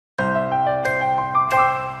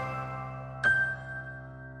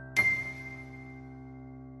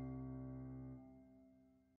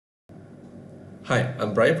Hi,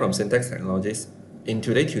 I'm Bryan from Syntax Technologies. In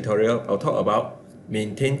today's tutorial, I'll talk about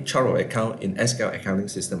maintain chart of account in SQL Accounting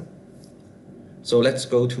System. So let's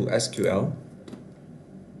go to SQL,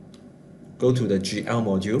 go to the GL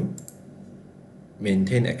module,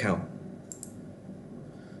 maintain account.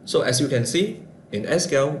 So as you can see, in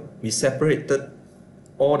SQL, we separated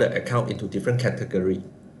all the account into different categories.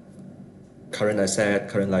 Current asset,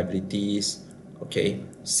 current liabilities, okay,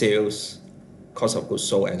 sales, cost of goods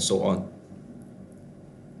sold, and so on.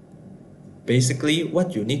 Basically,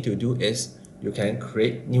 what you need to do is you can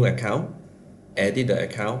create new account, edit the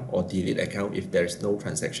account, or delete account if there is no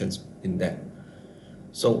transactions in there.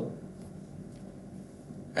 So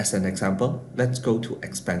as an example, let's go to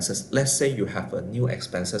expenses. Let's say you have a new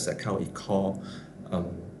expenses account, it's called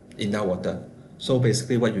Inna Water. So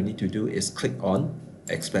basically what you need to do is click on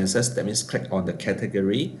expenses, that means click on the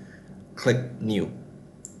category, click new.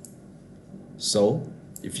 So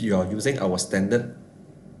if you are using our standard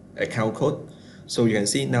account code, so you can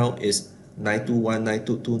see now is 921,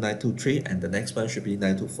 922, 923, and the next one should be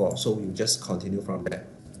 924. So you just continue from there.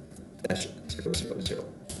 -000.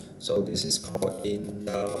 So this is called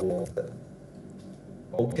Inna Water.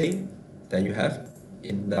 Okay, then you have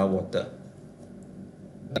Inna Water.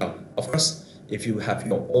 Now, of course, if you have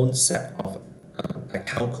your own set of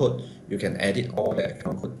account code, you can edit all the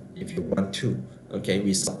account code if you want to. Okay,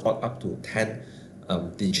 we support up to 10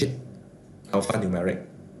 digit alphanumeric.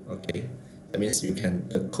 Okay, that means the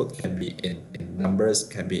code can be in numbers,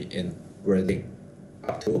 can be in wording,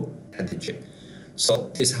 up to 10 digit. So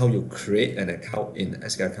this is how you create an account in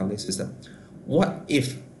SQL Accounting System. What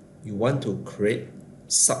if you want to create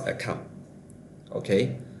sub account?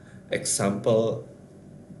 Okay, example,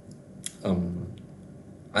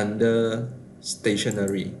 under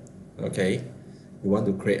stationery, okay, you want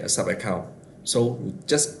to create a sub account. So you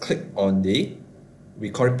just click on we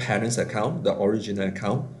call it parents account, the original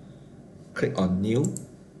account, click on new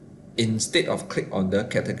instead of click on the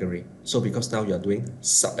category. So because now you are doing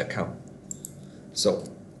sub account. So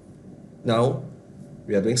now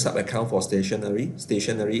we are doing sub account for stationery.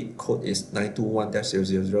 Stationery code is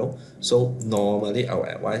 921-000. So normally I will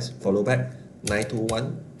advise follow back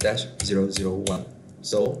 921-001.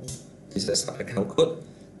 So this is the sub account code.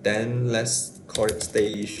 Then let's call it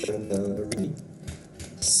stationery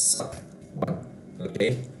sub 1.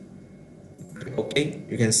 Okay. Okay,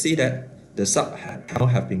 you can see that the sub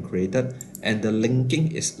account have been created and the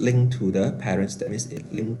linking is linked to the parents, that means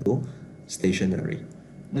it linked to stationery.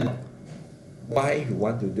 Now, why you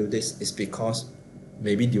want to do this is because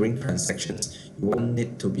maybe during transactions you want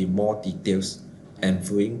it to be more details and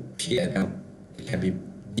viewing P&L. It can be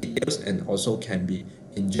details and also can be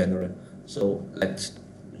in general. So let's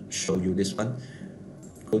show you this one.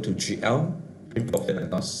 Go to GL, print profit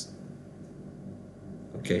and loss.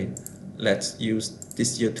 Okay, let's use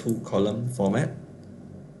this year 2 column format,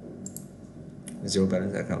 zero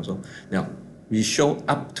balance account. So now we show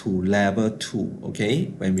up to level 2.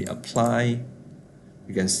 Okay, when we apply,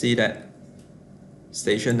 you can see that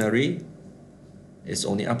stationery is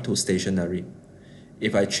only up to stationery.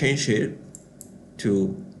 If I change it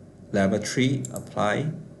to level 3,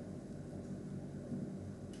 apply,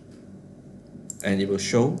 and it will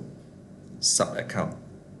show sub account.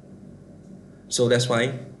 So that's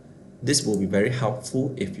why this will be very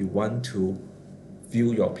helpful if you want to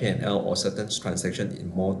view your P&L or certain transaction in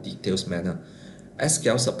more detailed manner.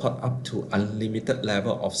 SQL support up to unlimited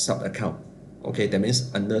level of sub account. Okay, that means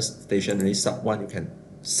under stationery sub 1 you can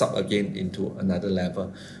sub again into another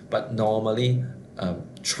level. But normally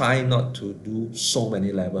try not to do so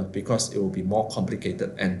many levels because it will be more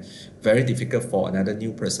complicated and very difficult for another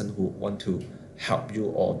new person who want to help you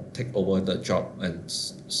or take over the job and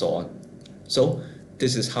so on. So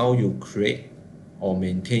this is how you create or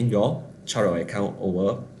maintain your chart of account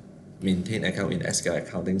over maintain account in SQL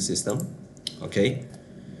Accounting System. Okay.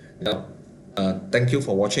 Now, thank you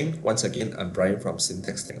for watching. Once again, I'm Bryan from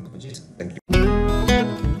Syntax Technologies. Thank you.